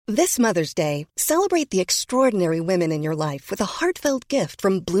This Mother's Day, celebrate the extraordinary women in your life with a heartfelt gift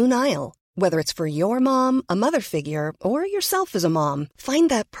from Blue Nile. Whether it's for your mom, a mother figure, or yourself as a mom, find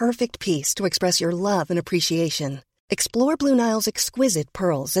that perfect piece to express your love and appreciation. Explore Blue Nile's exquisite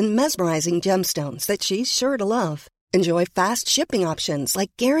pearls and mesmerizing gemstones that she's sure to love. Enjoy fast shipping options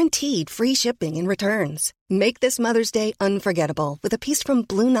like guaranteed free shipping and returns. Make this Mother's Day unforgettable with a piece from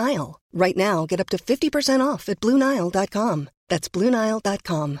Blue Nile. Right now, get up to 50% off at BlueNile.com. That's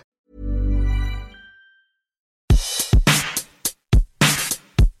BlueNile.com.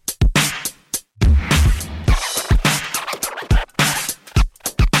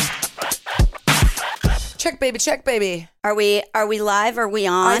 Check, baby, check, baby. Are we live? Are we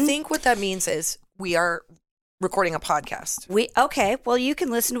on? I think what that means is we are recording a podcast. Okay. Well, you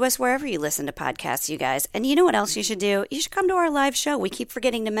can listen to us wherever you listen to podcasts, you guys. And you know what else you should do? You should come to our live show. We keep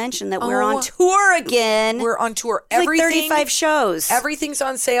forgetting to mention that we're on tour again. We're on tour. It's like 35 shows. Everything's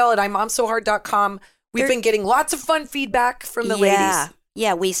on sale at imomsohard.com. We've been getting lots of fun feedback from the ladies.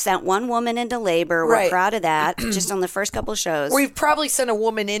 Yeah, we sent one woman into labor. We're proud of that. Just on the first couple shows. We've probably sent a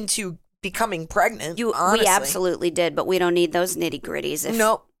woman into becoming pregnant. We absolutely did, but we don't need those nitty gritties.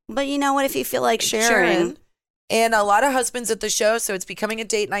 Nope. But you know what? If you feel like sharing. And a lot of husbands at the show, so it's becoming a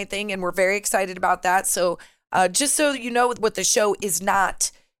date night thing, and we're very excited about that. So just so you know what the show is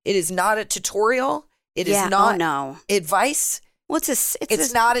not, it is not a tutorial. It is not advice. Well,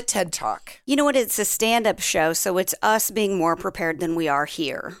 it's not a TED Talk. You know what? It's a stand-up show, so it's us being more prepared than we are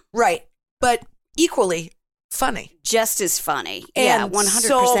here. Right. But equally funny. Just as funny. And 100%.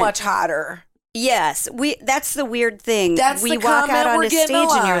 So much hotter. Yes, that's the weird thing. We walk out on a stage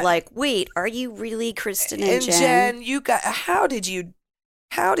and you're like, "Wait, are you really Kristen and Jen? Jen, how did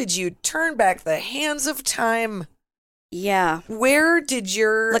you turn back the hands of time? Yeah. Where did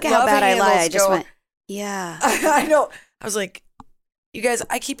your look at how bad I lied? I just went, yeah. I know. I was like, you guys,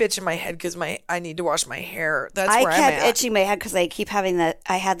 I keep itching my head because I need to wash my hair. That's where I'm at. I kept itching my head because I keep having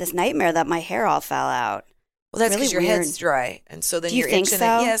I had this nightmare that my hair all fell out. Well, that's because your head's dry, and so then you're itching it.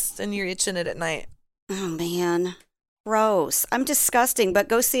 Yes, then you're itching it at night. Oh man, gross! I'm disgusting. But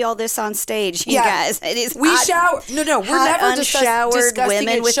go see all this on stage, you guys. It is. We shower. No, we're never unshowered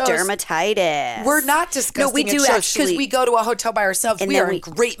women with shows. Dermatitis. We're not disgusting. No, we do actually because we go to a hotel by ourselves. We are in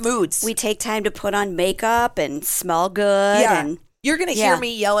great moods. We take time to put on makeup and smell good. Yeah. And you're going to hear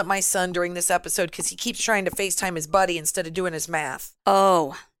me yell at my son during this episode because he keeps trying to FaceTime his buddy instead of doing his math.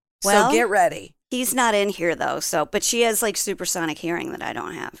 Oh, well, so get ready. He's not in here though, but she has like supersonic hearing that I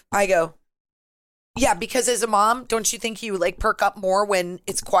don't have. I go, yeah, because as a mom, don't you think you like perk up more when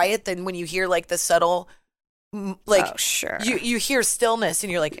it's quiet than when you hear like the subtle, like, oh, sure. You hear stillness and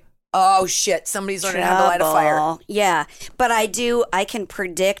you're like, oh shit, somebody's learning how to light a fire. Yeah, but I can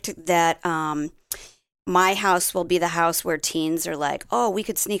predict that my house will be the house where teens are like, oh, we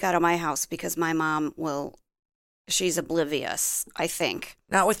could sneak out of my house because my mom she's oblivious, I think.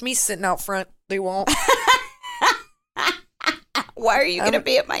 Not with me sitting out front. They won't. Why are you going to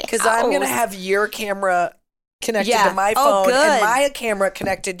be at my house? Because I'm going to have your camera connected to my phone and my camera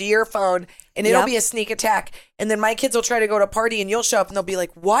connected to your phone, and it'll be a sneak attack. And then my kids will try to go to a party, and you'll show up, and they'll be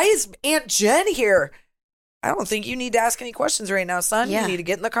like, why is Aunt Jen here? I don't think you need to ask any questions right now, son. You need to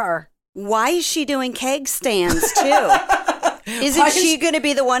get in the car. Why is she doing keg stands, too? Isn't she going to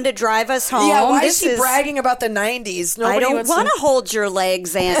be the one to drive us home? Yeah, why is she bragging about the 90s? I don't want to hold your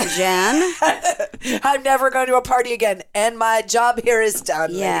legs, Aunt Jen. I'm never going to a party again, and my job here is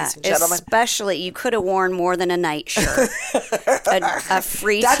done, ladies and gentlemen. Especially, you could have worn more than a nightshirt. a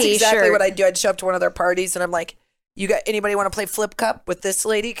free That's T-shirt. Exactly what I'd do. I'd show up to one of their parties, and I'm like, you got anybody want to play flip cup with this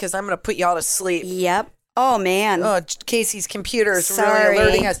lady? Because I'm going to put you all to sleep. Yep. Oh, man. Oh, Casey's computer is really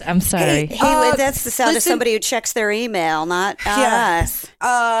alerting us. I'm sorry. Hey, that's the sound of somebody who checks their email, not us.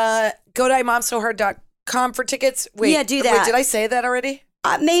 Go to imomsohard.com for tickets. Wait, do that. Wait, did I say that already?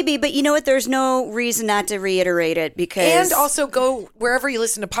 Maybe, but you know what? There's no reason not to reiterate it because... And also go wherever you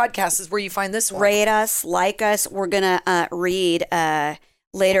listen to podcasts is where you find this one. Rate us, like us. We're going to read...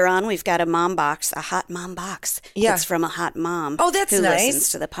 Later on, we've got a hot mom box. Yeah. It's from a hot mom. Oh, that's who nice. Listens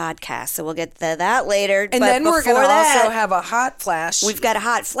to the podcast. So we'll get to that later. And then we're going to also have a hot flash. We've got a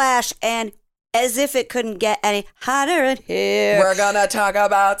hot flash. And as if it couldn't get any hotter in here, we're going to talk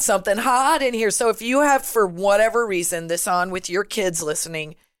about something hot in here. So if you have, for whatever reason, this on with your kids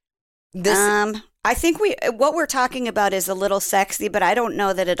listening, I think what we're talking about is a little sexy, but I don't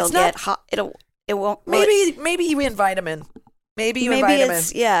know that it'll get hot. It won't. Maybe you invite them in. Maybe you invite them in.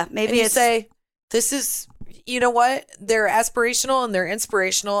 Yeah, maybe you say, this is, you know what? They're aspirational and they're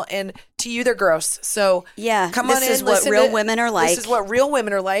inspirational, and to you, they're gross. So come on in. This is what real women are like. This is what real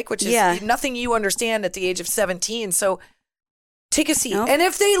women are like, which is nothing you understand at the age of 17. So take a seat. Nope. And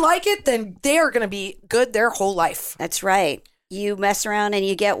if they like it, then they are going to be good their whole life. That's right. You mess around and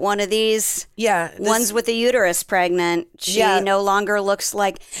you get one of these. Yeah. One's with the uterus pregnant. She no longer looks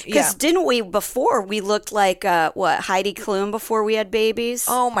like, because didn't we before, we looked like, Heidi Klum before we had babies?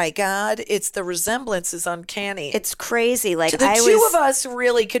 Oh my God. It's the resemblance is uncanny. It's crazy. Like the two of us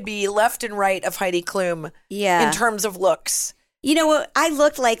really could be left and right of Heidi Klum in terms of looks. You know what? I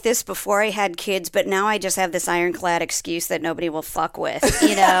looked like this before I had kids, but now I just have this ironclad excuse that nobody will fuck with,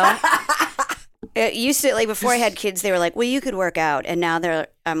 you know? It used to, like, before I had kids, they were like, well, you could work out. And now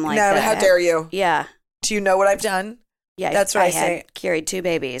I'm like, no, how dare you? Yeah. Do you know what I've done? Yeah. That's what I say. Had carried 2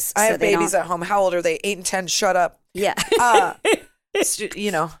 babies. I have babies at home. How old are they? 8 and 10. Shut up. Yeah.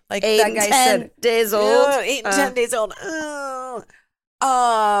 You know, like 8 that guy and 10 said. days old. 8 and 10 days old.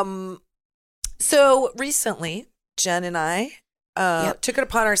 So recently, Jen and I took it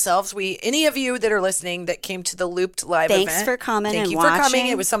upon ourselves. Any of you that are listening that came to the Looped live event. Thanks for coming and watching. watching. Thank you for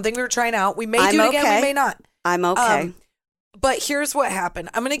coming. It was something we were trying out. We may do it again. We may not. I'm okay. But here's what happened.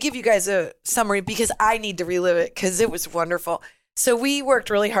 I'm going to give you guys a summary because I need to relive it because it was wonderful. So we worked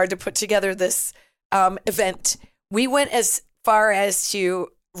really hard to put together this event. We went as far as to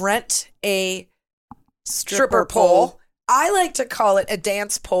rent a stripper pole. I like to call it a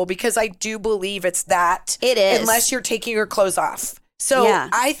dance pole because I do believe it's that. It is. Unless you're taking your clothes off. So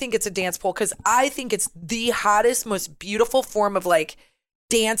I think it's a dance pole because I think it's the hottest, most beautiful form of like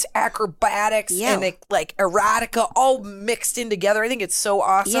dance acrobatics and like erotica all mixed in together. I think it's so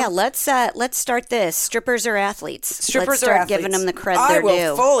awesome. Yeah, let's start this. Strippers are athletes. Strippers let's are athletes. Giving them the cred they're due.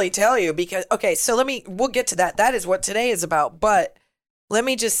 I will fully tell you because so we'll get to that. That is what today is about. But let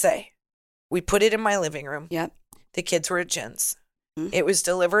me just say, we put it in my living room. Yep. The kids were at Jen's. It was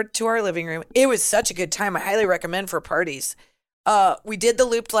delivered to our living room. It was such a good time. I highly recommend for parties. We did the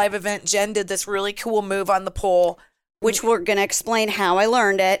Looped live event. Jen did this really cool move on the pole. Which we're going to explain how I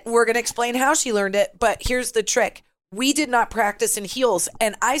learned it. We're going to explain how she learned it. But here's the trick. We did not practice in heels.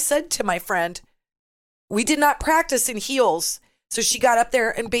 And I said to my friend, we did not practice in heels. So she got up there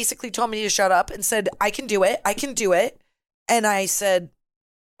and basically told me to shut up and said, I can do it. I can do it. And I said,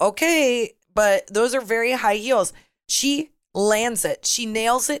 okay, but those are very high heels. She lands it. She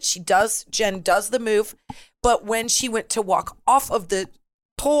nails it. Jen does the move. But when she went to walk off of the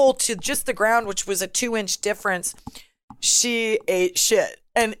pole to just the ground, which was a 2-inch difference, she ate shit.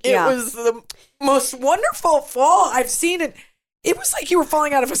 And it was the most wonderful fall I've seen. It was like you were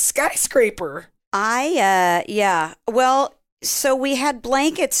falling out of a skyscraper. Well, so we had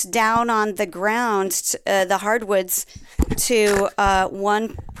blankets down on the ground, the hardwoods, to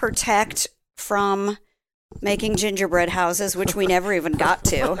one, protect from making gingerbread houses, which we never even got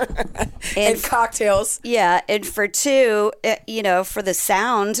to. And cocktails. Yeah. And for 2, for the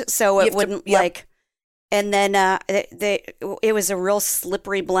sound, so it wouldn't and then it was a real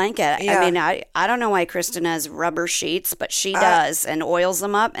slippery blanket. Yeah. I mean, I don't know why Kristen has rubber sheets, but she does and oils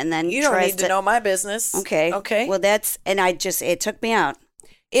them up and then you don't need to know my business. Okay. Well, it took me out.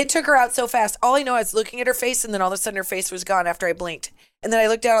 It took her out so fast. All I know is looking at her face, and then all of a sudden her face was gone after I blinked. And then I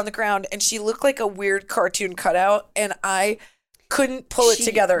looked down on the ground, and she looked like a weird cartoon cutout, and I couldn't pull it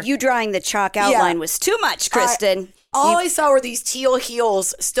together. You drawing the chalk outline was too much, Kristen. I saw were these teal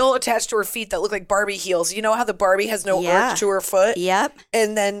heels still attached to her feet that look like Barbie heels. You know how the Barbie has no arch to her foot? Yep.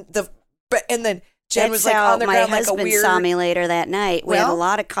 And then Jen was like on the ground like a weird. My husband saw me later that night. We had a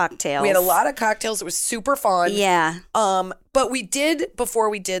lot of cocktails. It was super fun. Yeah. But before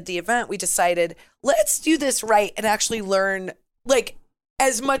we did the event, we decided let's do this right and actually learn like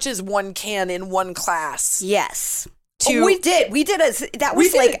as much as one can in one class. Yes. We did. We did a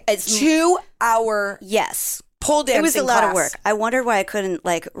 2-hour. Yes. Pole dancing. It was a lot class. of work. I wondered why I couldn't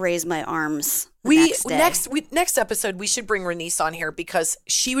raise my arms. Next episode we should bring Renice on here because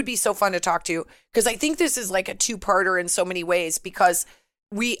she would be so fun to talk to because I think this is like a 2-parter in so many ways because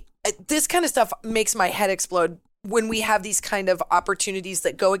this kind of stuff makes my head explode when we have these kind of opportunities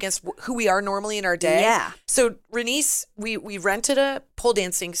that go against who we are normally in our day. Yeah. So Renice, we rented a pole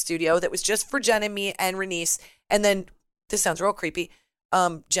dancing studio that was just for Jen and me and Renice. And then this sounds real creepy.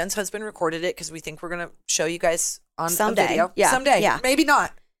 Jen's husband recorded it because we think we're going to show you guys on a video. Yeah. Someday. Yeah. Maybe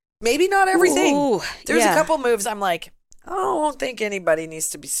not everything. Ooh, There's a couple moves I'm like, I don't think anybody needs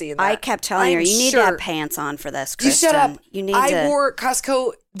to be seeing that. I kept telling her, you need to have pants on for this, Kristen. You shut up. I wore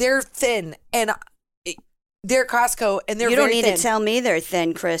Costco. They're thin and they're Costco and they're very thin. You don't need to tell me they're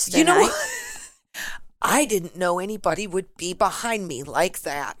thin, Kristen. You know, I didn't know anybody would be behind me like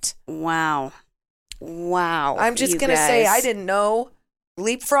that. Wow. I'm just going to say I didn't know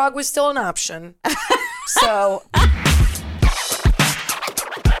leapfrog was still an option. So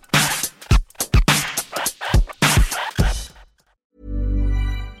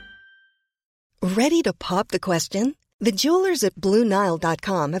Ready to pop the question? The jewelers at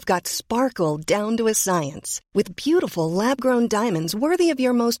BlueNile.com have got sparkle down to a science with beautiful lab-grown diamonds worthy of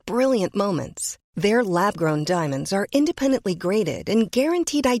your most brilliant moments. Their lab-grown diamonds are independently graded and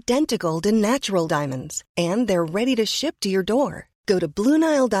guaranteed identical to natural diamonds, and they're ready to ship to your door. Go to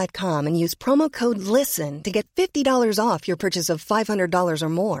BlueNile.com and use promo code LISTEN to get $50 off your purchase of $500 or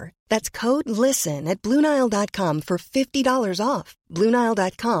more. That's code LISTEN at BlueNile.com for $50 off.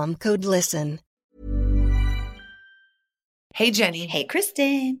 BlueNile.com, code LISTEN. Hey, Jenny. Hey,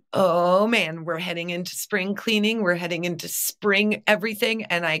 Kristen. Oh, man, we're heading into spring cleaning. We're heading into spring everything,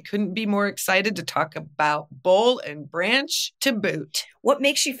 and I couldn't be more excited to talk about Boll and Branch to boot. What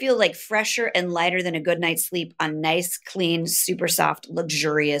makes you feel like fresher and lighter than a good night's sleep on nice, clean, super soft,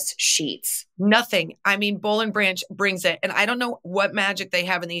 luxurious sheets? Nothing. I mean, Boll and Branch brings it. And I don't know what magic they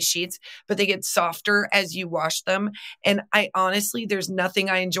have in these sheets, but they get softer as you wash them. And I honestly, there's nothing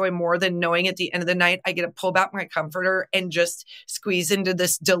I enjoy more than knowing at the end of the night, I get to pull back my comforter and just squeeze into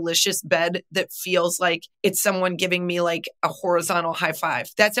this delicious bed that feels like it's someone giving me like a horizontal high five.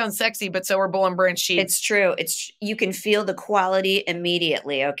 That sounds sexy, but so are Boll and Branch sheets. It's true. You can feel the quality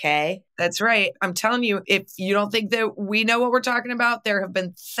immediately, okay? That's right. I'm telling you, if you don't think that we know what we're talking about, there have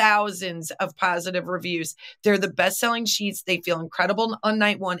been thousands of positive reviews. They're the best-selling sheets. They feel incredible on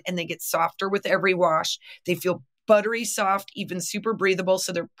night one, and they get softer with every wash. They feel buttery soft, even super breathable,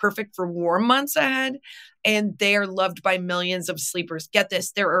 so they're perfect for warm months ahead. And they are loved by millions of sleepers. Get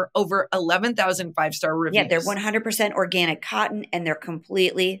this, there are over 11,000 five-star reviews. Yeah, they're 100% organic cotton, and they're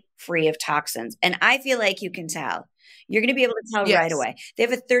completely free of toxins. And I feel like you can tell. You're going to be able to tell right away. They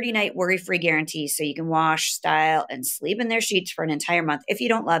have a 30-night worry-free guarantee, so you can wash, style, and sleep in their sheets for an entire month if you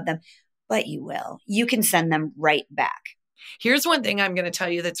don't love them, but you will. You can send them right back. Here's one thing I'm going to tell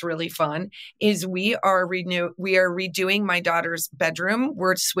you that's really fun is we are redoing my daughter's bedroom.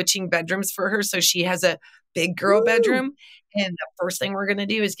 We're switching bedrooms for her. So she has a big girl bedroom. And the first thing we're going to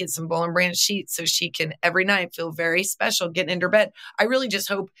do is get some Boll and Branch sheets so she can every night feel very special getting into her bed. I really just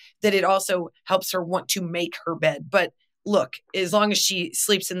hope that it also helps her want to make her bed. But look, as long as she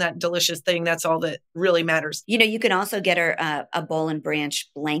sleeps in that delicious thing, that's all that really matters. You know, you can also get her a Boll and Branch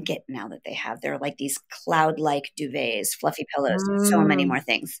blanket now that they have. They're like these cloud-like duvets, fluffy pillows, so many more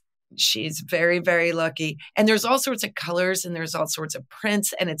things. She's very, very lucky. And there's all sorts of colors and there's all sorts of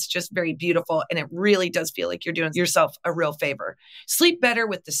prints, and it's just very beautiful. And it really does feel like you're doing yourself a real favor. Sleep better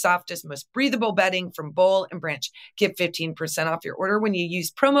with the softest, most breathable bedding from Boll and Branch. Get 15% off your order when you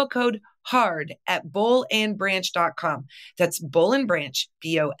use promo code HARD at bollandbranch.com. That's Boll and Branch,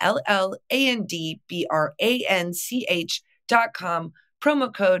 BOLLANDBRANCH.com.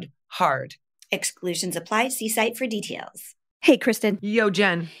 Promo code HARD. Exclusions apply. See site for details. Hey, Kristen. Yo,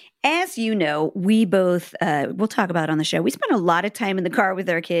 Jen. As you know, we both, we'll talk about it on the show. We spend a lot of time in the car with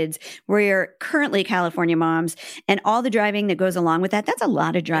our kids. We're currently California moms, and all the driving that goes along with that, that's a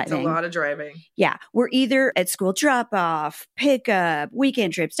lot of driving. It's a lot of driving. Yeah. We're either at school drop-off, pickup,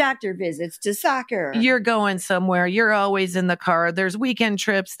 weekend trips, doctor visits, to soccer. You're going somewhere. You're always in the car. There's weekend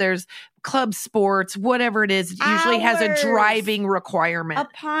trips. There's club sports, whatever it is. It usually has a driving requirement.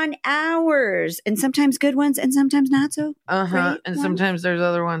 Upon hours. And sometimes good ones and sometimes not so great And ones. sometimes there's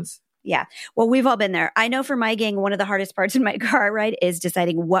other ones. Yeah. Well, we've all been there. I know for my gang, one of the hardest parts in my car ride is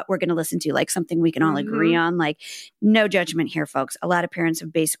deciding what we're going to listen to, like something we can all agree on. Like, no judgment here, folks. A lot of parents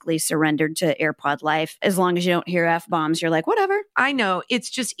have basically surrendered to AirPod life. As long as you don't hear F-bombs, you're like, whatever. I know.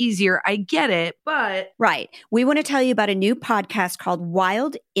 It's just easier. I get it, but... Right. We want to tell you about a new podcast called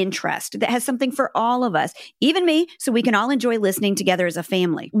Wild Interest that has something for all of us, even me, so we can all enjoy listening together as a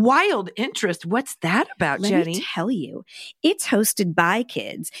family. Wild Interest? What's that about, Jenny? Let me tell you. It's hosted by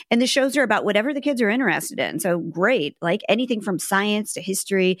kids, and the shows are about whatever the kids are interested in. So great, like anything from science to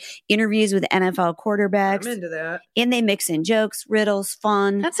history, interviews with NFL quarterbacks. I'm into that. And they mix in jokes, riddles,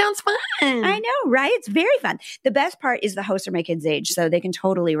 fun. That sounds fun. I know, right? It's very fun. The best part is the hosts are my kids' age, so they can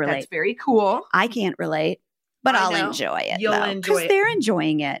totally relate. That's very cool. I can't relate, but I'll enjoy it. You'll enjoy it. Because they're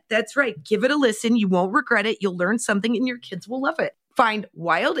enjoying it. That's right. Give it a listen. You won't regret it. You'll learn something and your kids will love it. Find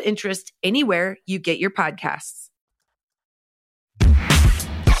Wild Interest anywhere you get your podcasts.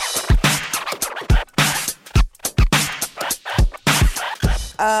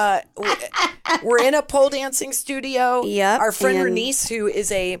 We're in a pole dancing studio. Yep. Our friend Bernice, who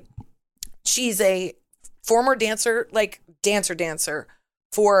is she's a former dancer, like dancer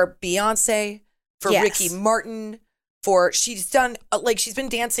for Beyonce, for Ricky Martin, she's done, she's been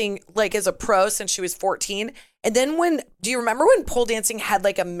dancing like as a pro since she was 14. And then do you remember when pole dancing had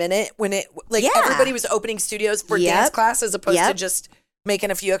like a minute when it, everybody was opening studios for dance class as opposed to just making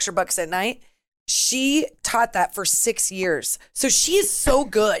a few extra bucks at night? She taught that for 6 years. So she is so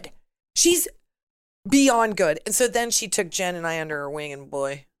good. She's Beyond good. And so then she took Jen and I under her wing, and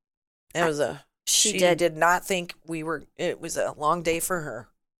boy, it was she did not think it was a long day for her.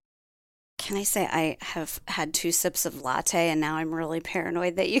 Can I say I have had 2 sips of latte, and now I'm really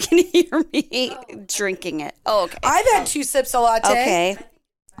paranoid that you can hear me drinking it. Oh, okay. I've had 2 sips of latte. Okay.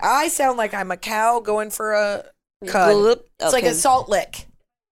 I sound like I'm a cow going for a cud. Okay. It's like a salt lick.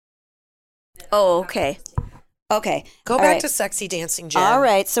 Oh, okay. Okay. Go back to sexy dancing, Jen. All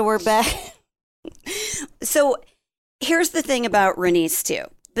right. So we're back. So here's the thing about Renice, too.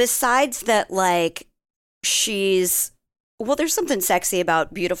 Besides that, like, there's something sexy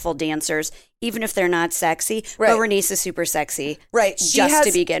about beautiful dancers, even if they're not sexy. Right. But Renice is super sexy. Right.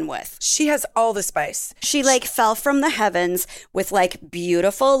 To begin with. She has all the spice. She like fell from the heavens with like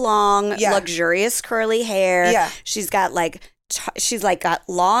beautiful, long, luxurious curly hair. Yeah. She's got like, got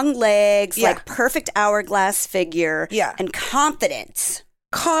long legs, like perfect hourglass figure. Yeah. And confidence.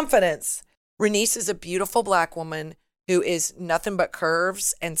 Renice is a beautiful Black woman who is nothing but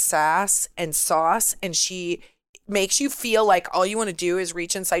curves and sass and sauce. And she makes you feel like all you want to do is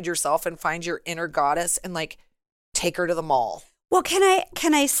reach inside yourself and find your inner goddess and like take her to the mall. Well, can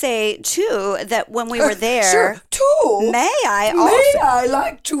I say too that when we were there, sure, too, may I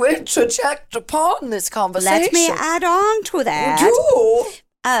like to interject upon this conversation? Let me add on to that.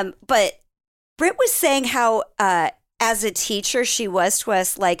 Do. But Britt was saying how as a teacher she was to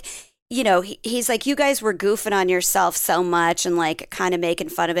us, like, you know, he's like, you guys were goofing on yourself so much and like kind of making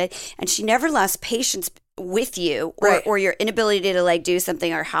fun of it, and she never lost patience with you or your inability to like do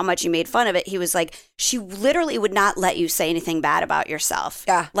something or how much you made fun of it. He was like, she literally would not let you say anything bad about yourself.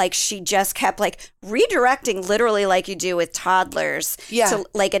 Yeah. Like she just kept like redirecting literally like you do with toddlers to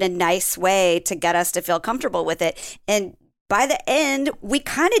like in a nice way to get us to feel comfortable with it. And by the end, we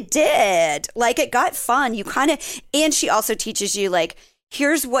kind of did. Like it got fun. And she also teaches you like,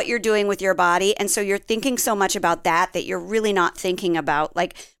 here's what you're doing with your body. And so you're thinking so much about that you're really not thinking about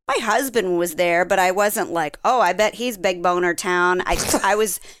like, my husband was there, but I wasn't like, oh, I bet he's big boner town. I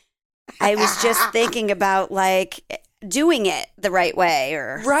was just thinking about like doing it the right way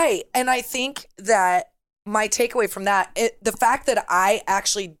right. And I think that my takeaway from that, the fact that I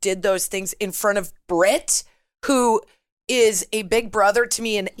actually did those things in front of Britt, who is a big brother to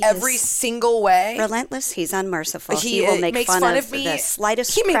me in every single way. Relentless. He's unmerciful. He will make fun of me. The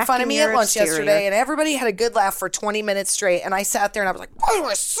slightest He made fun of me at lunch exterior. yesterday, and everybody had a good laugh for 20 minutes straight. And I sat there and I was like, why do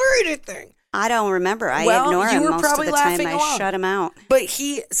I say anything? I don't remember. I ignore him most of the time. I shut him out. But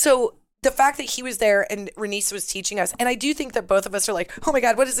so the fact that he was there and Renice was teaching us, and I do think that both of us are like, oh my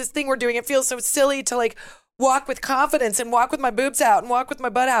God, what is this thing we're doing? It feels so silly to like walk with confidence and walk with my boobs out and walk with my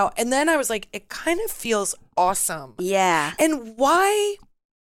butt out. And then I was like, it kind of feels awesome. Yeah. And why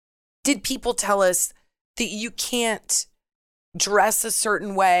did people tell us that you can't dress a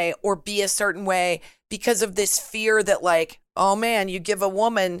certain way or be a certain way because of this fear that like, oh man, you give a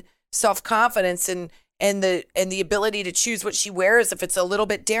woman self-confidence and the ability to choose what she wears. If it's a little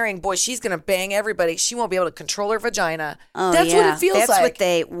bit daring, boy, she's going to bang everybody. She won't be able to control her vagina. Oh, that's what it feels like. That's what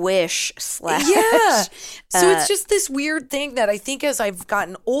they wish / Yeah. So it's just this weird thing that I think as I've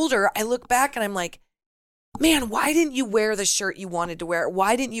gotten older, I look back and I'm like, man, why didn't you wear the shirt you wanted to wear?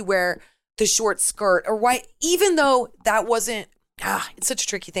 Why didn't you wear the short skirt? Or why, even though that wasn't, it's such a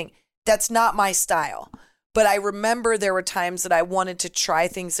tricky thing. That's not my style. But I remember there were times that I wanted to try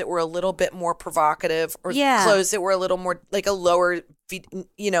things that were a little bit more provocative or clothes that were a little more like a lower,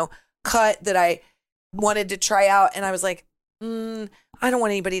 cut that I wanted to try out. And I was like, I don't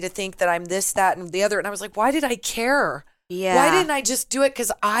want anybody to think that I'm this, that, and the other. And I was like, why did I care? Yeah. Why didn't I just do it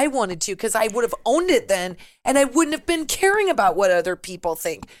because I wanted to? Because I would have owned it then and I wouldn't have been caring about what other people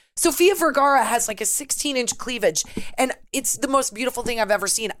think. Sofia Vergara has like a 16-inch cleavage and it's the most beautiful thing I've ever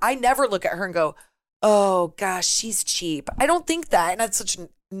seen. I never look at her and go, oh gosh, she's cheap. I don't think that. And that's such a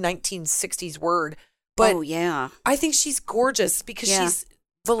 1960s word. But I think she's gorgeous because she's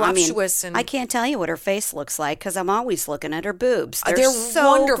voluptuous. I can't tell you what her face looks like because I'm always looking at her boobs. They're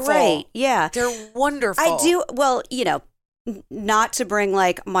so wonderful. Great. Yeah. They're wonderful. I do. Well, not to bring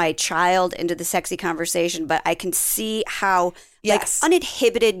like my child into the sexy conversation, but I can see how like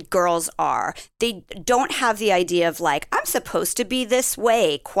uninhibited girls are. They don't have the idea of like, I'm supposed to be this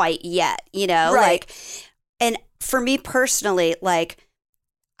way quite yet, Right. Like, and for me personally, like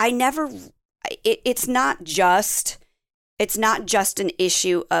it's not just an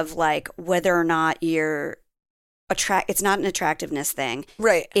issue of like whether or not you're it's not an attractiveness thing.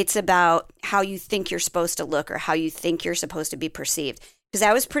 Right. It's about how you think you're supposed to look or how you think you're supposed to be perceived. Because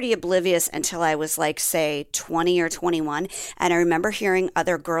I was pretty oblivious until I was like, say, 20 or 21. And I remember hearing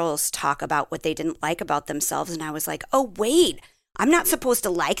other girls talk about what they didn't like about themselves. And I was like, oh, wait, I'm not supposed to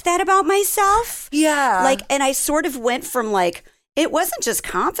like that about myself. Yeah. Like, and I sort of went from like, it wasn't just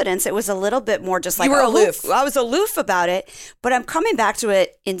confidence. It was a little bit more just like, you were aloof. I was aloof about it, but I'm coming back to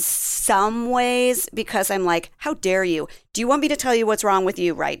it in some ways because I'm like, how dare you? Do you want me to tell you what's wrong with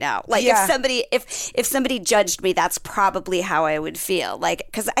you right now? Like if somebody judged me, that's probably how I would feel. Like,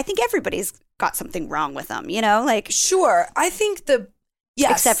 because I think everybody's got something wrong with them, like. Sure. I think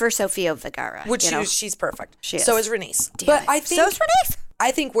yes. Except for Sofia Vergara. Which she's perfect. She is. So is Renice. Damn it. So is Renice.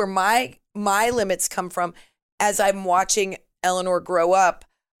 I think where my limits come from as I'm watching Eleanor grow up,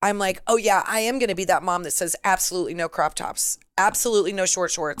 I'm like, oh yeah, I am going to be that mom that says absolutely no crop tops, absolutely no short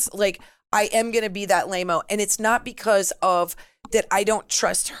shorts. Like I am going to be that lame-o. And it's not because of that I don't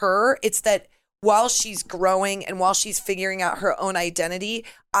trust her. It's that while she's growing and while she's figuring out her own identity,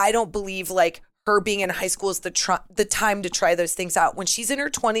 I don't believe like her being in high school is the time to try those things out. When she's in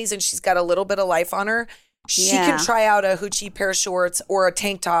her 20s and she's got a little bit of life on her, she can try out a hoochie pair of shorts or a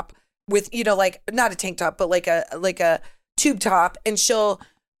tank top with, like not a tank top, but like a tube top, and she'll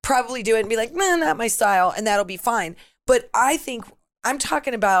probably do it and be like, nah, not my style, and that'll be fine. But I think I'm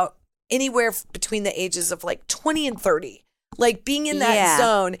talking about anywhere between the ages of like 20 and 30, like being in that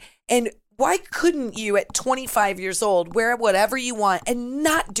zone. And why couldn't you at 25 years old wear whatever you want and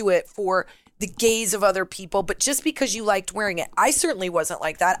not do it for the gaze of other people, but just because you liked wearing it? I certainly wasn't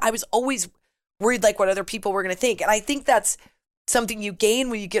like that. I was always worried like what other people were going to think. And I think that's something you gain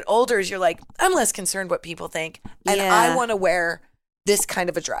when you get older is you're like, I'm less concerned what people think. And I want to wear this kind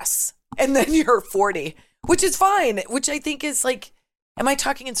of a dress. And then you're 40, which is fine, which I think is like, am I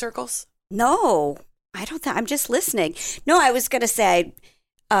talking in circles? No, I don't think I'm just listening. No, I was going to say,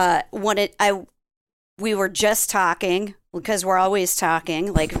 we were just talking because we're always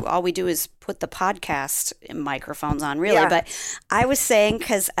talking. Like all we do is put the podcast microphones on really. Yeah. But I was saying,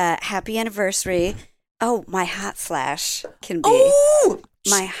 cause, happy anniversary. Oh, my hot flash can be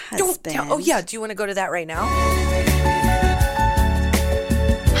my husband. Oh, yeah. Do you want to go to that right now?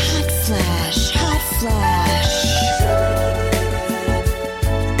 Hot flash, hot flash.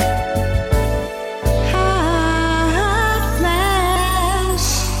 Hot flash.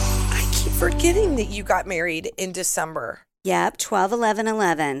 I keep forgetting that you got married in December. Yep,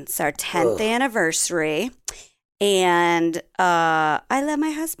 12/11/11. It's our 10th anniversary. And I love my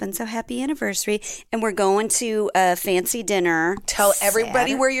husband, so happy anniversary. And we're going to a fancy dinner. Tell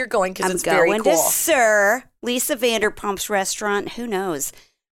everybody where you're going because it's very cool. I'm going to Sir Lisa Vanderpump's restaurant. Who knows?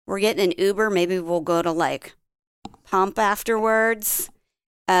 We're getting an Uber. Maybe we'll go to like Pump afterwards.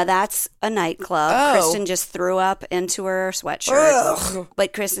 That's a nightclub. Oh. Kristen just threw up into her sweatshirt. Ugh.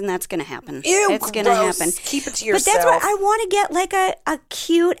 But Kristen, that's going to happen. Ew, it's going to happen. Keep it to yourself. But that's why I want to get like a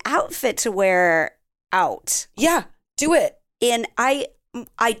cute outfit to wear out. Yeah, do it. And I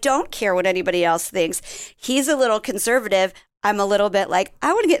don't care what anybody else thinks. He's a little conservative. I'm a little bit like,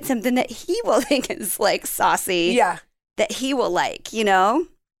 I want to get something that he will think is like saucy. Yeah. That he will like,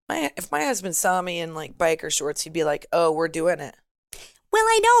 If my husband saw me in like biker shorts, he'd be like, oh, we're doing it. Well,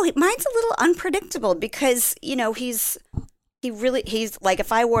 I know. Mine's a little unpredictable because, he's like,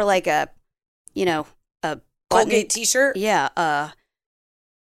 if I wore like a Colgate t-shirt? Yeah,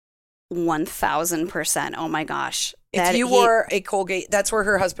 1,000%. Oh my gosh! If you wore a Colgate, that's where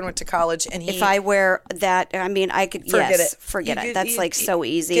her husband went to college, and if I wear that, I mean, I could forget it. That's so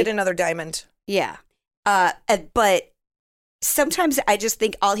easy. Get another diamond. Yeah, but sometimes I just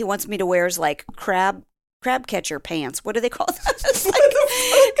think all he wants me to wear is like crab catcher pants. What do they call that? It's like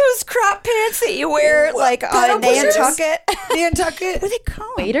those crop pants that you wear like on Nantucket. Nantucket. What are they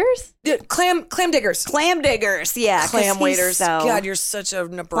called? Waiters? Clam diggers. Clam diggers, yeah. Clam waiters. God, you're such a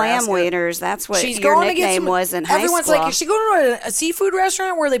Nebraska. Clam waiters. That's what your nickname was in high school. Everyone's like, is she going to a seafood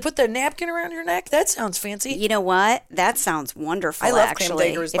restaurant where they put the napkin around your neck? That sounds fancy. You know what? That sounds wonderful, I love actually. clam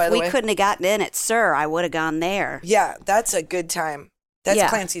diggers, by the way. If we couldn't have gotten in at Sir, I would have gone there. Yeah, that's a good time. That's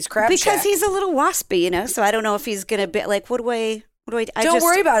Clancy's Crab Shack. Because he's a little waspy, so I don't know if he's going to be like, what do I Don't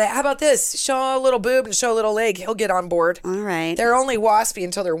worry about it. How about this? Show a little boob and show a little leg. He'll get on board. All right. They're only waspy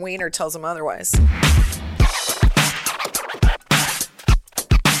until their wiener tells them otherwise.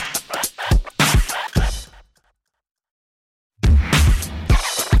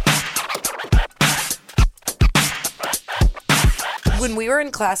 When we were in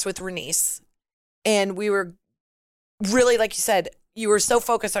class with Renice, and we were really, like you said, you were so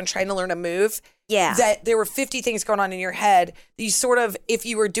focused on trying to learn a move that there were 50 things going on in your head that you sort of, if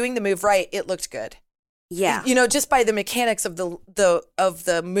you were doing the move right, it looked good. Yeah. Just by the mechanics of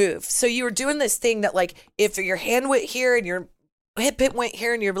the move. So you were doing this thing that like, if your hand went here and your hip went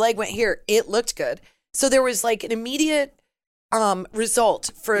here and your leg went here, it looked good. So there was like an immediate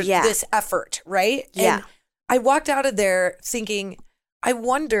result for this effort, right? Yeah. And I walked out of there thinking, I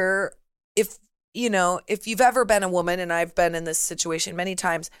wonder if you've ever been a woman, and I've been in this situation many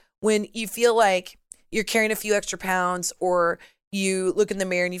times, when you feel like you're carrying a few extra pounds, or you look in the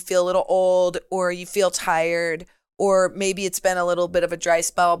mirror and you feel a little old, or you feel tired, or maybe it's been a little bit of a dry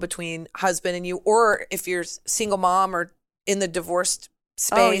spell between husband and you, or if you're single mom or in the divorced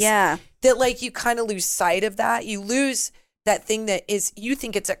space, that like you kind of lose sight of that. You lose that thing that is, you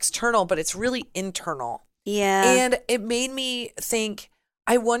think it's external, but it's really internal. Yeah. And it made me think,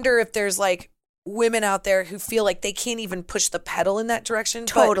 I wonder if there's like women out there who feel like they can't even push the pedal in that direction.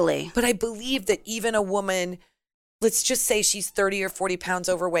 Totally. But I believe that even a woman, let's just say she's 30 or 40 pounds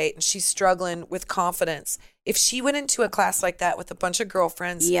overweight and she's struggling with confidence. If she went into a class like that with a bunch of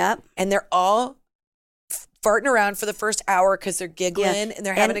girlfriends, and they're all farting around for the first hour because they're giggling and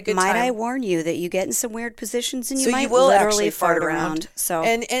they're having a good time. Might I warn you that you get in some weird positions and so might you will literally fart around. So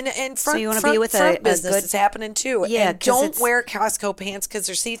and front, so you want to front, be with front a business good, is happening too. Yeah, and don't wear Costco pants because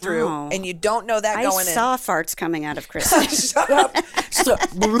they're see-through, and you don't know that going in. I saw farts coming out of Chris. Shut up.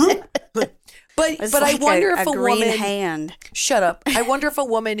 But I wonder if a woman hand. Shut up. I wonder if a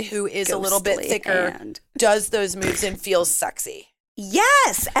woman who is a little bit thicker does those moves and feels sexy.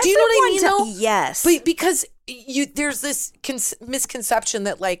 Yes. Do you know what I mean? Though? Yes. But because there's this misconception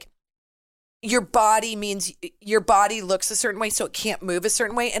that like your body means your body looks a certain way, so it can't move a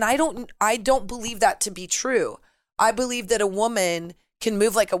certain way. And I don't believe that to be true. I believe that a woman can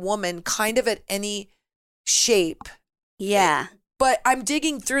move like a woman kind of at any shape. Yeah. But I'm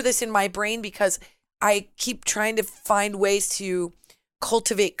digging through this in my brain because I keep trying to find ways to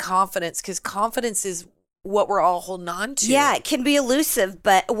cultivate confidence, because confidence is what we're all holding on to. Yeah, it can be elusive,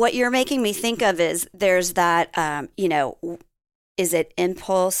 but what you're making me think of is there's that, is it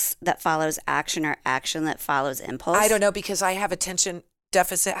impulse that follows action or action that follows impulse? I don't know, because I have attention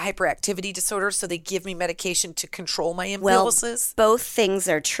deficit hyperactivity disorder, so they give me medication to control my impulses. Well, both things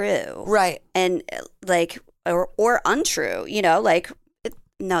are true. Right. And like, or untrue,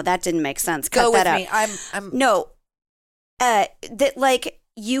 no, that didn't make sense. Cut Go that with out. me. I'm No, that like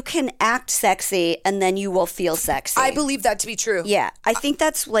you can act sexy and then you will feel sexy. I believe that to be true. Yeah. I think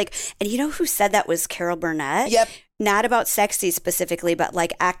that's like, and you know who said that was Carol Burnett? Yep. Not about sexy specifically, but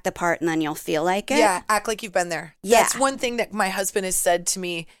like act the part and then you'll feel like it. Yeah, act like you've been there. Yeah. That's one thing that my husband has said to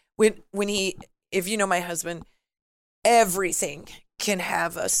me when he, if you know my husband, everything can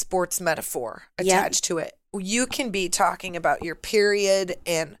have a sports metaphor attached to it. You can be talking about your period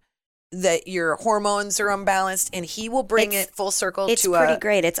and that your hormones are unbalanced, and he will bring it full circle to It's pretty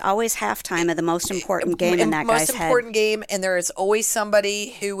great. It's always halftime of the most important game in that guy's head. Most important game, and there is always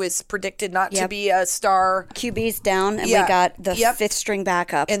somebody who is predicted not to be a star. QB's down, and we got the fifth string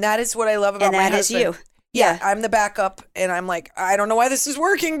backup. And that is what I love about my husband. And that is you. Yeah, I'm the backup, and I'm like, I don't know why this is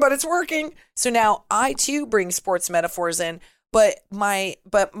working, but it's working. So now I too bring sports metaphors in, but my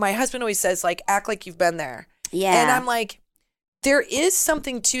husband always says like, act like you've been there. Yeah. And I'm like, there is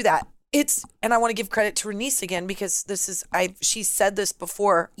something to that. And I want to give credit to Renise again, because she said this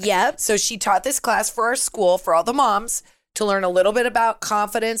before. Yep. So she taught this class for our school, for all the moms, to learn a little bit about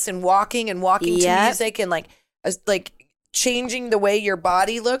confidence and walking to music, and like changing the way your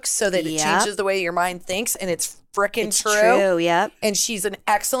body looks so that it changes the way your mind thinks. And it's freaking true. Yep. And she's an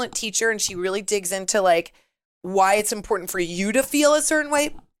excellent teacher, and she really digs into like why it's important for you to feel a certain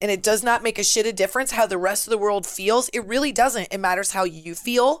way. And it does not make a shit of difference how the rest of the world feels. It really doesn't. It matters how you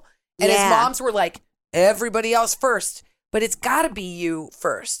feel. And as moms, we're like, everybody else first. But it's got to be you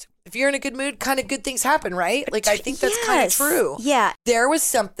first. If you're in a good mood, kind of good things happen, right? Like, I think that's kind of true. Yeah. There was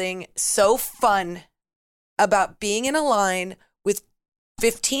something so fun about being in a line with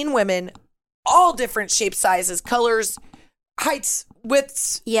 15 women, all different shapes, sizes, colors, heights,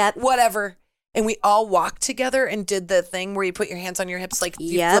 widths, whatever. And we all walked together and did the thing where you put your hands on your hips, like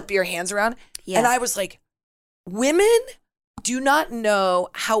you flip your hands around. Yeah. And I was like, women do not know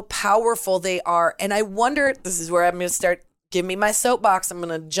how powerful they are. And I wonder, this is where I'm going to start, give me my soapbox, I'm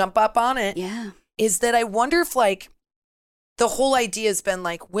going to jump up on it. Yeah. Is that I wonder if like the whole idea has been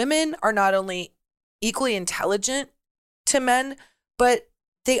like women are not only equally intelligent to men, but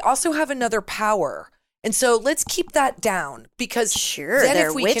they also have another power. And so let's keep that down, because then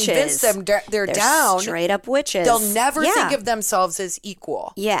if we convince them they're down, straight up witches, they'll never think of themselves as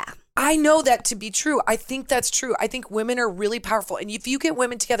equal. Yeah. I know that to be true. I think that's true. I think women are really powerful. And if you get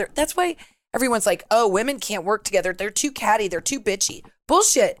women together, that's why everyone's like, oh, women can't work together. They're too catty. They're too bitchy.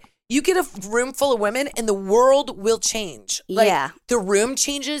 Bullshit. You get a room full of women and the world will change. Like, the room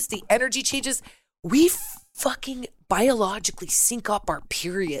changes. The energy changes. We fucking biologically sync up our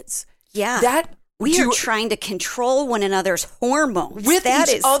periods. Yeah. That We are trying to control one another's hormones. With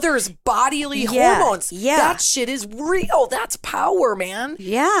each other's bodily hormones. Yeah. That shit is real. That's power, man.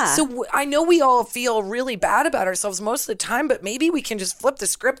 Yeah. So I know we all feel really bad about ourselves most of the time, but maybe we can just flip the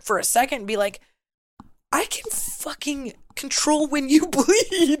script for a second and be like, I can fucking control when you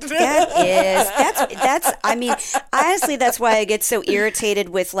bleed. That's I mean, honestly, that's why I get so irritated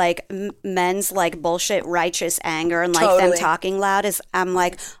with like men's like bullshit righteous anger and like them talking loud. Is I'm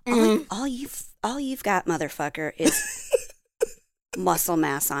like, all you've got, motherfucker, is muscle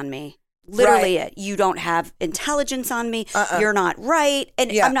mass on me. Literally it. You don't have intelligence on me. You're not right.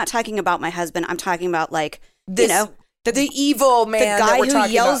 And I'm not talking about my husband. I'm talking about like, the evil man, the guy that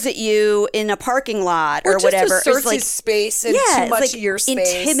who yells at you in a parking lot or whatever, asserts his space and too much of your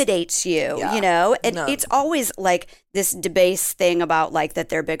space, intimidates you. You know, and it's always like this debased thing about like that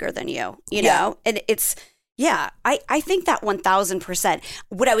they're bigger than you. You know, and it's I think that 1,000%.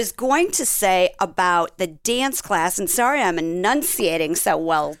 What I was going to say about the dance class, and sorry, I'm enunciating so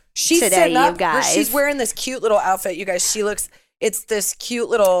well today, you guys. She's wearing this cute little outfit, you guys. It's this cute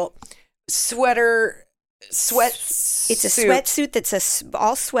little sweater. It's a sweatsuit that's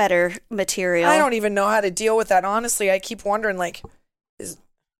all sweater material. I don't even know how to deal with that. Honestly, I keep wondering, like,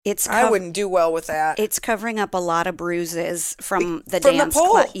 I wouldn't do well with that. It's covering up a lot of bruises from the dance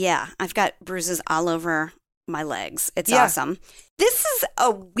class. Yeah, I've got bruises all over my legs. It's awesome. This is a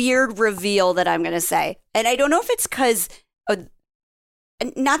weird reveal that I'm going to say, and I don't know if it's because.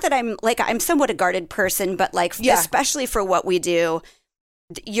 Not that I'm somewhat a guarded person, but like especially for what we do,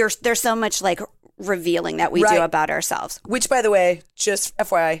 there's so much like revealing that we do about ourselves. Which, by the way, just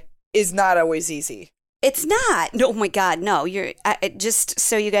FYI, is not always easy. It's not. No, oh my God, no. You're just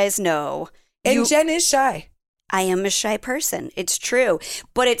so you guys know. And Jen is shy. I am a shy person. It's true,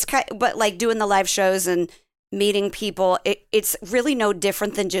 but but like doing the live shows and meeting people, it's really no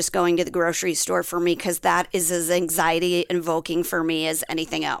different than just going to the grocery store for me, because that is as anxiety invoking for me as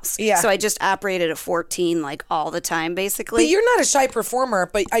anything else. Yeah. So I just operate at a 14 like all the time, basically. But you're not a shy performer,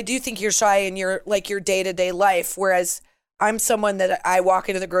 but I do think you're shy in your day-to-day life, whereas I'm someone that I walk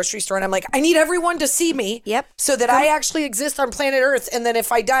into the grocery store and I'm like, I need everyone to see me. Yep. So that I actually exist on planet Earth, and then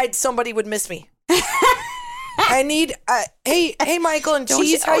if I died, somebody would miss me. I need hey Michael and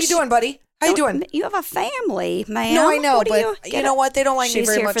Cheese, how you doing, buddy? How you doing? You have a family, man. No, I know, but you know what? They don't like me very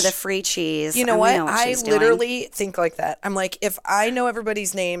much. She's here for the free cheese. You know what? I literally think like that. I'm like, if I know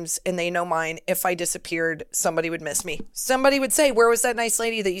everybody's names and they know mine, if I disappeared, somebody would miss me. Somebody would say, where was that nice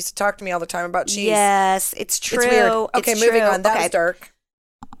lady that used to talk to me all the time about cheese? Yes, it's true. It's weird. Okay, moving on. That was dark.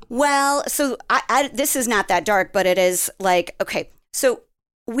 Well, so this is not that dark, but it is like, okay, so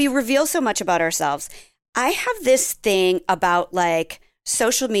we reveal so much about ourselves. I have this thing about like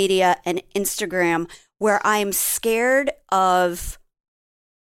social media and Instagram where I'm scared of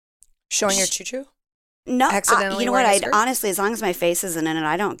showing your choo-choo. No, you know what? Honestly, as long as my face isn't in it,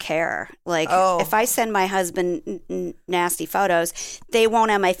 I don't care. Like, if I send my husband nasty photos, they won't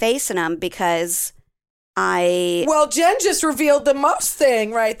have my face in them because Well, Jen just revealed the most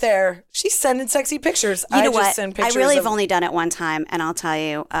thing right there. She's sending sexy pictures. You know what? I really have only done it one time, and I'll tell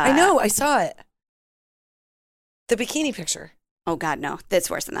you. I know. I saw it. The bikini picture. Oh, God, no. That's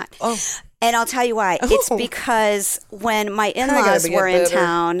worse than that. Oh. And I'll tell you why. Oh. It's because when my in-laws were in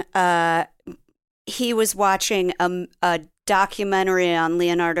town, he was watching a documentary on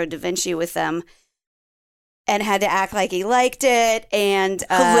Leonardo da Vinci with them and had to act like he liked it. And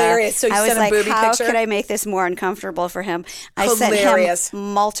hilarious. So you I was sent like, a booby how picture? could I make this more uncomfortable for him? I Hilarious. sent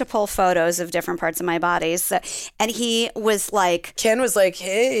him multiple photos of different parts of my body. So, and he was like... Ken was like,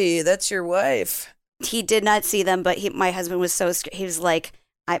 hey, that's your wife. He did not see them, but my husband was so scared. He was like,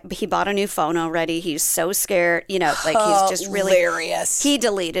 he bought a new phone already. He's so scared, you know, like he's just really hilarious. He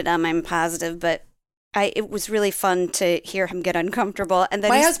deleted them, I'm positive, but it was really fun to hear him get uncomfortable. And then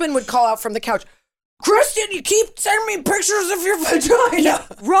my husband would call out from the couch, Kristen, you keep sending me pictures of your vagina.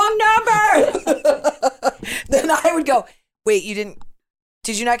 Wrong number. Then I would go, wait,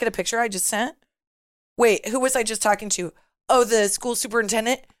 did you not get a picture I just sent? Wait, who was I just talking to? Oh, the school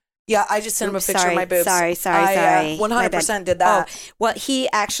superintendent? Yeah, I just sent him a picture of my boobs. Sorry. 100% did that. Oh, well, he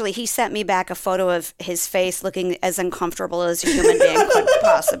sent me back a photo of his face looking as uncomfortable as a human being could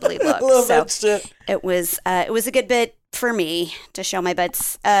possibly look. Love that shit. It was a good bit for me to show my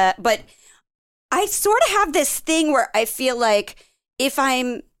butts. But I sort of have this thing where I feel like if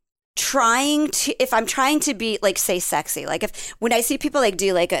I'm trying to be like, say, sexy, like when I see people like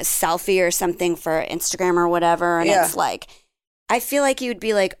do like a selfie or something for Instagram or whatever, and it's like, I feel like you'd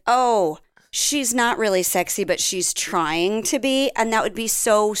be like, oh, she's not really sexy, but she's trying to be. And that would be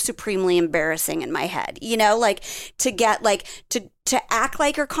so supremely embarrassing in my head, you know, like to get like to to act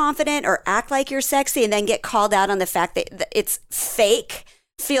like you're confident or act like you're sexy and then get called out on the fact that it's fake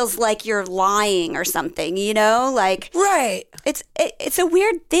feels like you're lying or something, you know? Like, right. It's a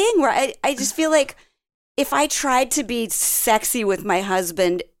weird thing where I just feel like if I tried to be sexy with my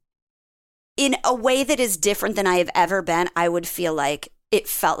husband in a way that is different than I have ever been, I would feel like it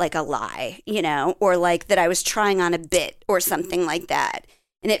felt like a lie, you know, or like that I was trying on a bit or something like that.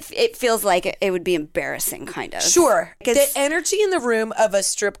 And it feels like it would be embarrassing, kind of. Sure. The energy in the room of a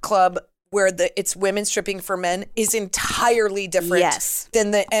strip club where it's women stripping for men is entirely different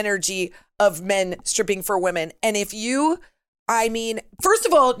than the energy of men stripping for women. And first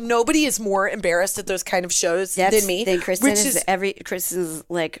of all, nobody is more embarrassed at those kind of shows than me. Then Kristen's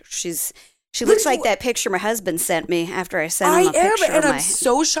like, she looks like that picture my husband sent me after I sent him a picture and I'm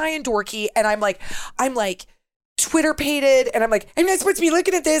so shy and dorky, and I'm like Twitter pated, and I'm like, I'm not supposed to be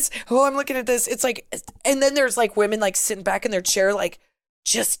looking at this. Oh, I'm looking at this. It's like, and then there's like women like sitting back in their chair, like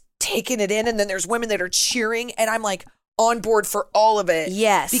just taking it in. And then there's women that are cheering, and I'm like on board for all of it.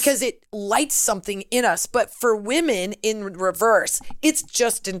 Yes. Because it lights something in us. But for women in reverse, it's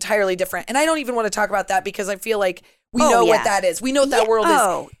just entirely different. And I don't even want to talk about that because I feel like we know what that is. We know what that world is.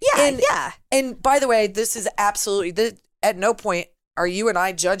 Oh, yeah, And by the way, this is absolutely, at no point are you and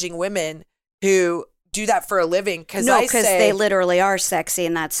I judging women who do that for a living. Because they literally are sexy,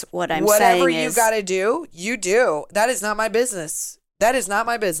 and that's what I'm saying. Whatever you got to do, you do. That is not my business. That is not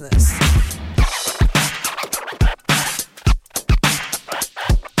my business.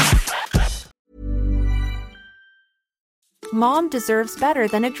 Mom deserves better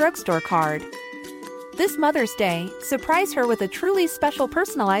than a drugstore card. This Mother's Day, surprise her with a truly special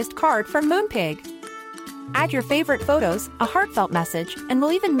personalized card from Moonpig. Add your favorite photos, a heartfelt message, and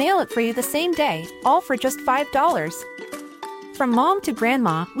we'll even mail it for you the same day, all for just $5. From mom to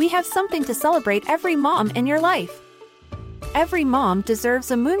grandma, we have something to celebrate every mom in your life. Every mom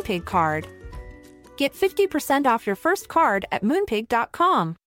deserves a Moonpig card. Get 50% off your first card at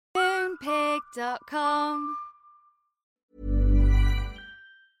Moonpig.com. Moonpig.com.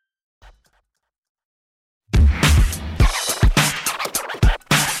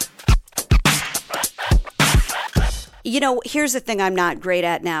 You know, here's the thing I'm not great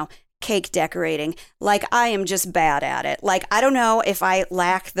at now. Cake decorating. Like, I am just bad at it. Like, I don't know if I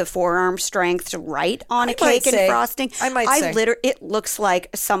lack the forearm strength to write on a cake and frosting. I might say. It looks like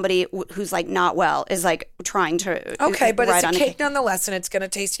somebody who's like not well is like trying to okay, but it's a cake nonetheless, and it's going to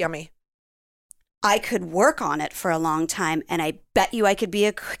taste yummy. I could work on it for a long time, and I bet you I could be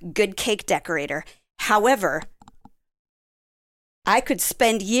a good cake decorator. However, I could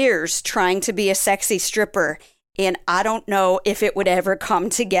spend years trying to be a sexy stripper, and I don't know if it would ever come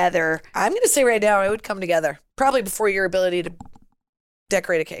together. I'm going to say right now it would come together. Probably before your ability to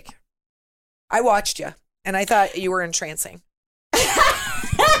decorate a cake. I watched you, and I thought you were entrancing. My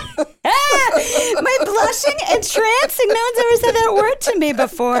blushing entrancing. No one's ever said that word to me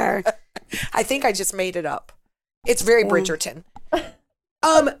before. I think I just made it up. It's very Bridgerton. But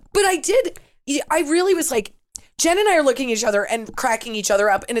I really was like, Jen and I are looking at each other and cracking each other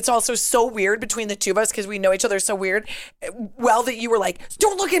up. And it's also so weird between the two of us because we know each other so weird. Well, that you were like,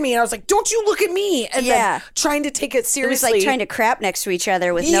 don't look at me. And I was like, don't you look at me. And then trying to take it seriously. It was like trying to crap next to each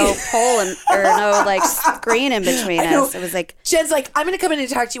other with no pole or no like screen in between us. It was like. Jen's like, I'm going to come in and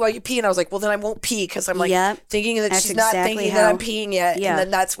talk to you while you pee. And I was like, well, then I won't pee because I'm like thinking that she's not thinking that I'm peeing yet. Yeah. And then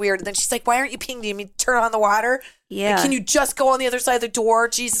that's weird. And then she's like, why aren't you peeing? Do you mean turn on the water? Yeah. Like, can you just go on the other side of the door?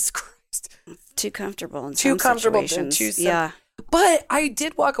 Jesus Christ. Too comfortable in some situations. Yeah. But I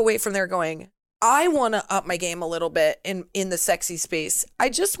did walk away from there going, I want to up my game a little bit in the sexy space. I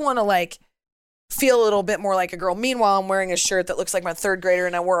just want to like feel a little bit more like a girl. Meanwhile, I'm wearing a shirt that looks like my third grader,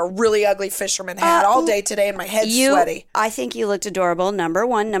 and I wore a really ugly fisherman hat all day today, and my head's sweaty. I think you looked adorable. Number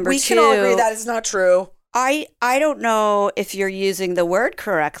one. Number two. We can all agree that is not true. I don't know if you're using the word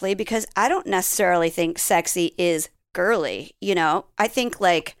correctly because I don't necessarily think sexy is girly. You know, I think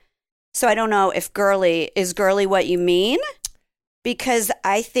like. So I don't know if is girly what you mean? Because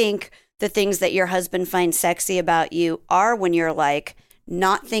I think the things that your husband finds sexy about you are when you're like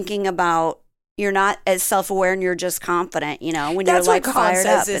not thinking about, you're not as self-aware and you're just confident, you know, when that's you're like fired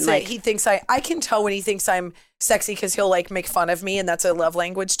up. And like, he thinks I can tell when he thinks I'm sexy because he'll like make fun of me, and that's a love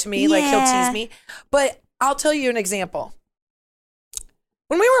language to me. Yeah. Like he'll tease me. But I'll tell you an example.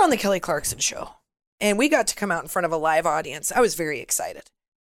 When we were on the Kelly Clarkson show and we got to come out in front of a live audience, I was very excited.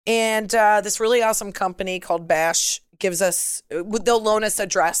 And this really awesome company called Bash they'll loan us a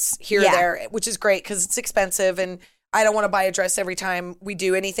dress here or there, which is great because it's expensive. And I don't want to buy a dress every time we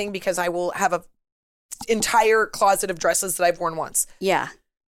do anything because I will have an entire closet of dresses that I've worn once. Yeah.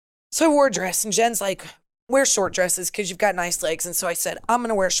 So I wore a dress, and Jen's like, wear short dresses because you've got nice legs. And so I said, I'm going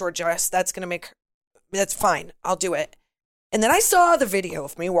to wear a short dress. That's fine. I'll do it. And then I saw the video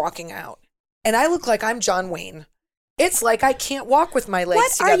of me walking out and I look like I'm John Wayne. It's like I can't walk with my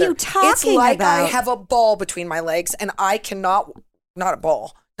legs together. What are you talking about? It's like I have a ball between my legs and I cannot, not a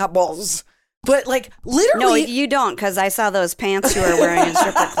ball, not balls, but like literally. No, you don't, because I saw those pants you were wearing in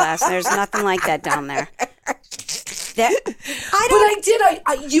stripper class. There's nothing like that down there.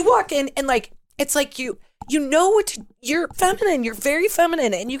 You walk in and like, it's like you're feminine. You're very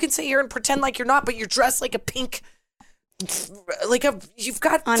feminine and you can sit here and pretend like you're not, but you're dressed like a pink, you've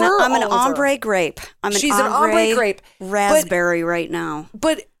got fur I'm an all over. ombre grape. She's an ombre grape. Raspberry right now.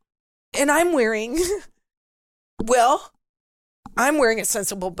 And I'm wearing, I'm wearing a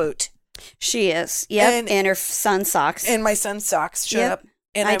sensible boot. She is. Yep. And her sun socks. And my son's socks. Shut up.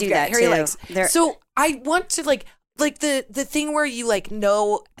 And I I've do got that hairy too. legs. So I want to like the thing where you like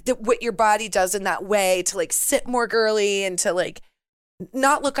know what your body does in that way to like sit more girly and to like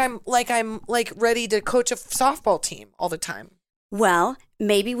not look I'm ready to coach a softball team all the time. Well,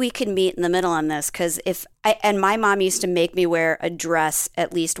 maybe we could meet in the middle on this because and my mom used to make me wear a dress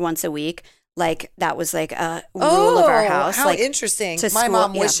at least once a week. Like that was like a rule of our house. How like, interesting. My school,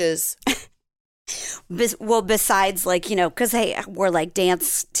 mom wishes. Besides like, because I wore like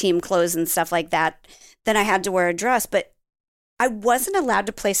dance team clothes and stuff like that, then I had to wear a dress. But I wasn't allowed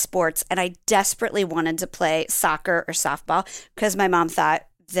to play sports, and I desperately wanted to play soccer or softball because my mom thought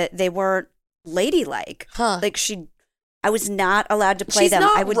that they weren't ladylike. Huh. Like I was not allowed to play She's them.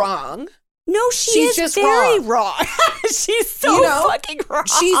 not wrong. No, she's just very wrong. She's so fucking wrong.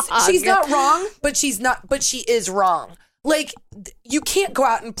 She's not wrong, but she is wrong. Like, you can't go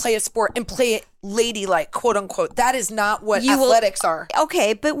out and play a sport and play it ladylike, quote unquote. That is not what athletics are.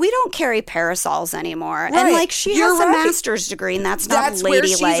 Okay, but we don't carry parasols anymore. Right. And like she has a master's degree, and that's not ladylike.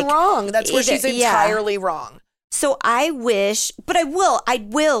 That's where she's wrong. That's where she's entirely wrong. So I wish, but I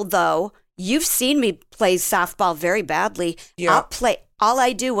will though. You've seen me play softball very badly. Yeah. All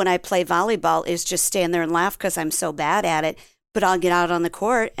I do when I play volleyball is just stand there and laugh because I'm so bad at it. But I'll get out on the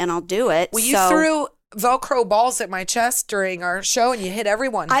court and I'll do it. Well, you threw Velcro balls at my chest during our show and you hit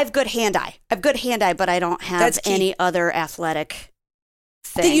everyone. I have good hand-eye. But I don't have any other athletic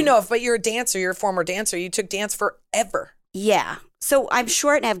thing. That you know of, but you're a dancer. You're a former dancer. You took dance forever. Yeah. So I'm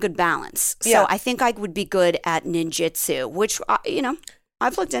short and have good balance. So I think I would be good at ninjutsu, which,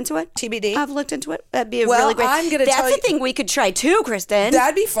 I've looked into it. TBD. I've looked into it. That'd be really great. That's a thing we could try too, Kristen.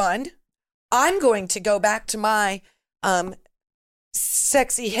 That'd be fun. I'm going to go back to my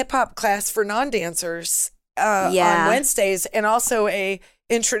sexy hip hop class for non-dancers on Wednesdays, and also a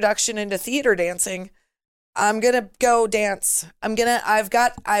introduction into theater dancing. I'm gonna go dance. I've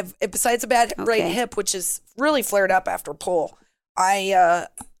besides a bad right hip, which is really flared up after pull.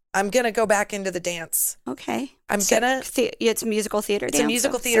 I'm gonna go back into the dance. Okay. It's musical theater dance. It's a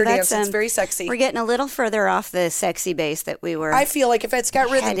musical theater dance. It's very sexy. We're getting a little further off the sexy base that we were. I feel like if it's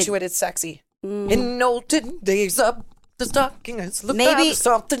got rhythm to it, it's sexy. In olden days, up the stockings, look maybe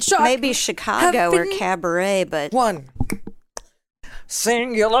something shocking. Maybe Chicago or cabaret, but one.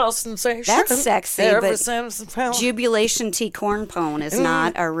 Singular sensation. That's sexy, but Jubilation Tea Corn Pone is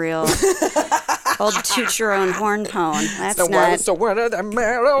not a real old toot your own horn pone. That's not. It's the word of the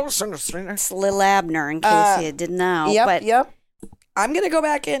meadows. It's Lil Abner, in case you didn't know. Yep. I'm going to go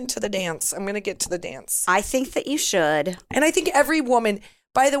back into the dance. I'm going to get to the dance. I think that you should. And I think every woman,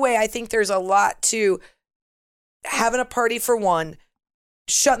 by the way, I think there's a lot to having a party for one,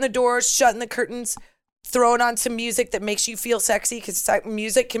 shutting the doors, shutting the curtains, throwing on some music that makes you feel sexy, because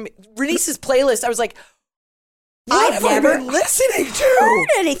music can. Release's playlist, I was like, I've never been listening to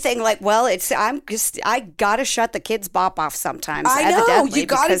anything like. Well, I gotta shut the kids' bop off sometimes. I know you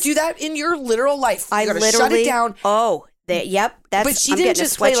gotta do that in your literal life. You gotta shut it down. Oh, yep. That's. But she didn't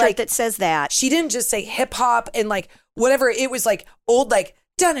just play like that says that. She didn't just say hip hop and like whatever. It was like old like.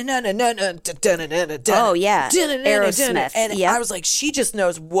 Oh yeah, Aerosmith. And I was like, she just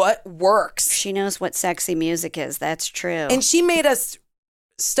knows what works. She knows what sexy music is. That's true. And she made us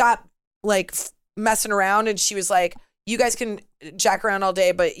stop like messing around. And she was like, you guys can jack around all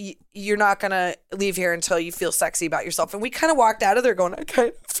day, but you're not going to leave here until you feel sexy about yourself. And we kind of walked out of there going, I kind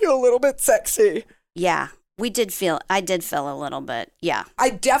of feel a little bit sexy. Yeah. I did feel a little bit. Yeah. I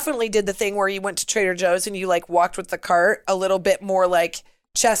definitely did the thing where you went to Trader Joe's and you like walked with the cart a little bit more like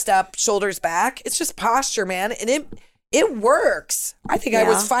chest up, shoulders back. It's just posture, man. And it works. I think I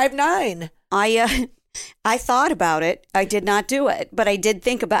was 5'9". I thought about it. I did not do it, but I did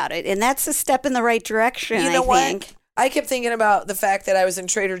think about it. And that's a step in the right direction, you know I think. What? I kept thinking about the fact that I was in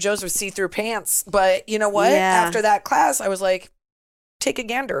Trader Joe's with see-through pants. But you know what? Yeah. After that class, I was like, take a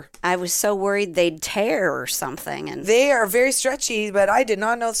gander. I was so worried they'd tear or something. And they are very stretchy, but I did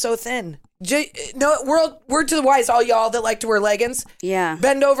not know so thin. No, word to the wise, all y'all that like to wear leggings. Yeah.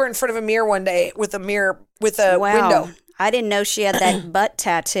 Bend over in front of a mirror one day with a window. I didn't know she had that butt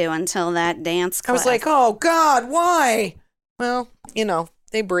tattoo until that dance class. I was like, oh, God, why? Well,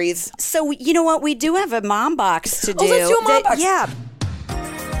 they breathe. So, you know what? We do have a mom box to do. Oh, let's do a mom box. Yeah.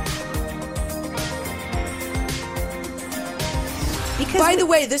 By the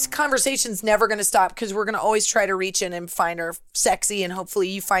way, this conversation's never going to stop because we're going to always try to reach in and find our sexy, and hopefully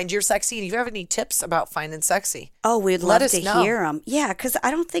you find your sexy. And if you have any tips about finding sexy, we'd love to hear them. Yeah, because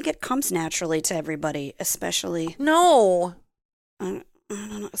I don't think it comes naturally to everybody, especially. No. I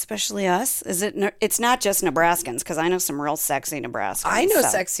don't know, especially us. Is it? It's not just Nebraskans, because I know some real sexy Nebraskans. I know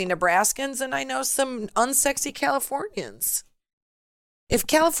sexy Nebraskans, and I know some unsexy Californians. If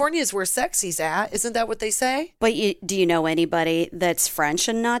California is where sexy's at, isn't that what they say? But do you know anybody that's French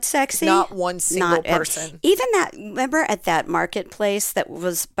and not sexy? Not one single person. Even remember at that marketplace that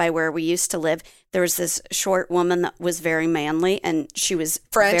was by where we used to live, there was this short woman that was very manly, and she was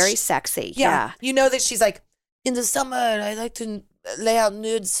French? Very sexy. Yeah. You know that she's like, in the summer, I like to lay out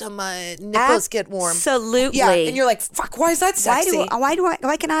nude so my nipples get warm. Absolutely. Yeah, and you're like, fuck, why is that sexy?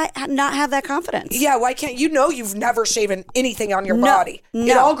 Why can I not have that confidence? Yeah, why can't you've never shaven anything on your body. No.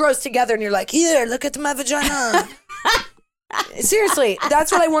 It all grows together and you're like, here, look at my vagina. Seriously,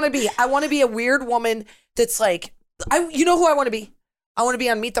 that's what I want to be. I want to be a weird woman that's like, you know who I want to be? I want to be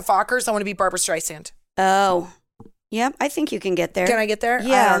on Meet the Fockers. I want to be Barbara Streisand. Oh. Yep, I think you can get there. Can I get there?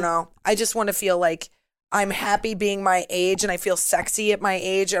 Yeah. I don't know. I just want to feel like I'm happy being my age and I feel sexy at my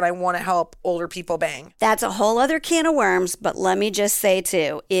age and I want to help older people bang. That's a whole other can of worms, but let me just say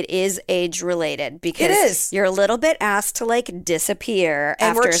too, it is age related because it is. You're a little bit asked to like disappear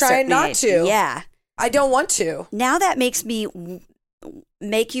and after we're trying not age. to. Yeah. I don't want to. Now that makes me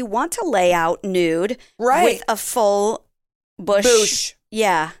make you want to lay out nude with a full bush.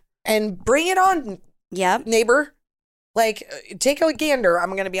 Yeah. And bring it on. Yep. Neighbor. Like, take a gander. I'm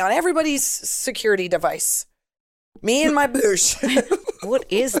going to be on everybody's security device. Me and my bush. What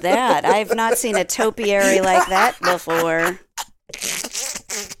is that? I've not seen a topiary like that before.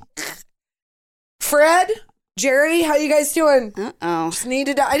 Fred, Jerry, how you guys doing? Uh-oh. Just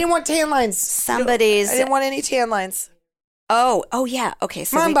needed I didn't want tan lines. I didn't want any tan lines. Oh yeah. Okay.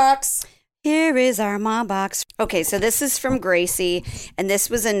 So Mom box. Here is our mom box. Okay, so this is from Gracie, and this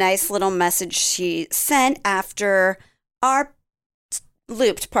was a nice little message she sent after our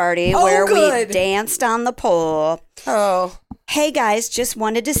looped party where we danced on the pole. Oh. Hey guys, just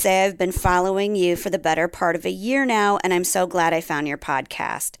wanted to say I've been following you for the better part of a year now, and I'm so glad I found your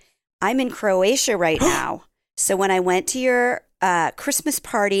podcast. I'm in Croatia right now, so when I went to your Christmas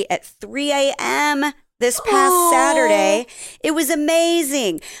party at 3 a.m. this past Saturday, it was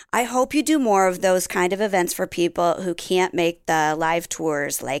amazing. I hope you do more of those kind of events for people who can't make the live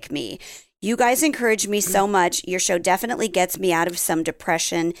tours like me. You guys encourage me so much. Your show definitely gets me out of some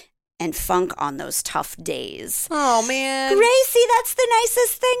depression and funk on those tough days. Oh, man. Gracie, that's the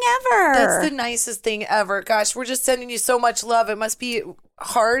nicest thing ever. That's the nicest thing ever. Gosh, we're just sending you so much love. It must be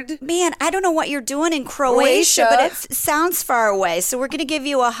hard. Man, I don't know what you're doing in Croatia, but it sounds far away. So we're going to give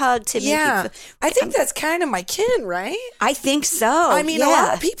you a hug to make you I think that's kind of my kin, right? I think so. I mean, a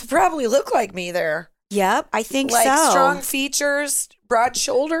lot of people probably look like me there. Yep, I think like so. Strong features, broad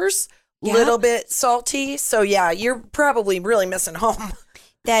shoulders, little bit salty. So yeah, you're probably really missing home.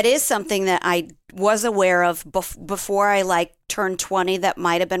 That is something that I was aware of before I turned 20 that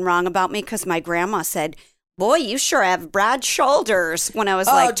might have been wrong about me because my grandma said, boy, you sure have broad shoulders when I was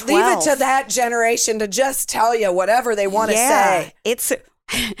 12. Leave it to that generation to just tell you whatever they want to say. It's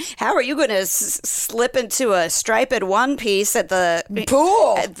how are you going to slip into a striped one piece at the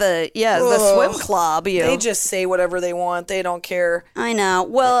pool? At the swim club. They just say whatever they want. They don't care. I know.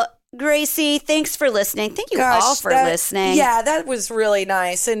 Well, Gracie, thanks for listening. Thank you all for listening. Yeah, that was really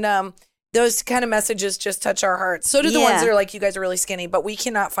nice. And those kind of messages just touch our hearts. So do the ones that are like, you guys are really skinny, but we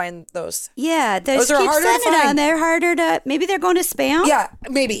cannot find those. Yeah, those are harder to find. They're harder to, maybe they're going to spam? Yeah,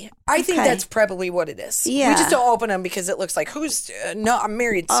 maybe. I think that's probably what it is. Yeah. We just don't open them because it looks like, no, I'm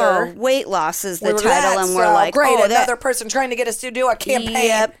married, sir. Weight loss is the title, and we're like, great, another person trying to get us to do a campaign.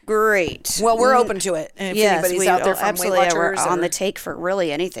 Yep, great. Well, we're open to it. And if anybody's out there from Weight Watchers. We're on the take for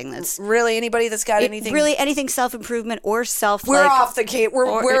really anything that's... Really, anybody that's got anything... Really, anything self-improvement or self... We're off the cake. We're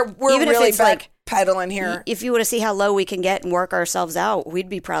even really if it's pedaling here. If you want to see how low we can get and work ourselves out, we'd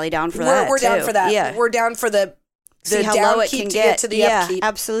be probably down for that. We're down for that. Yeah. We're down for the see how down low it keep can to get to the upkeep.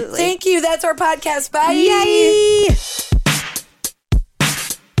 Absolutely. Thank you. That's our podcast. Bye. Yay.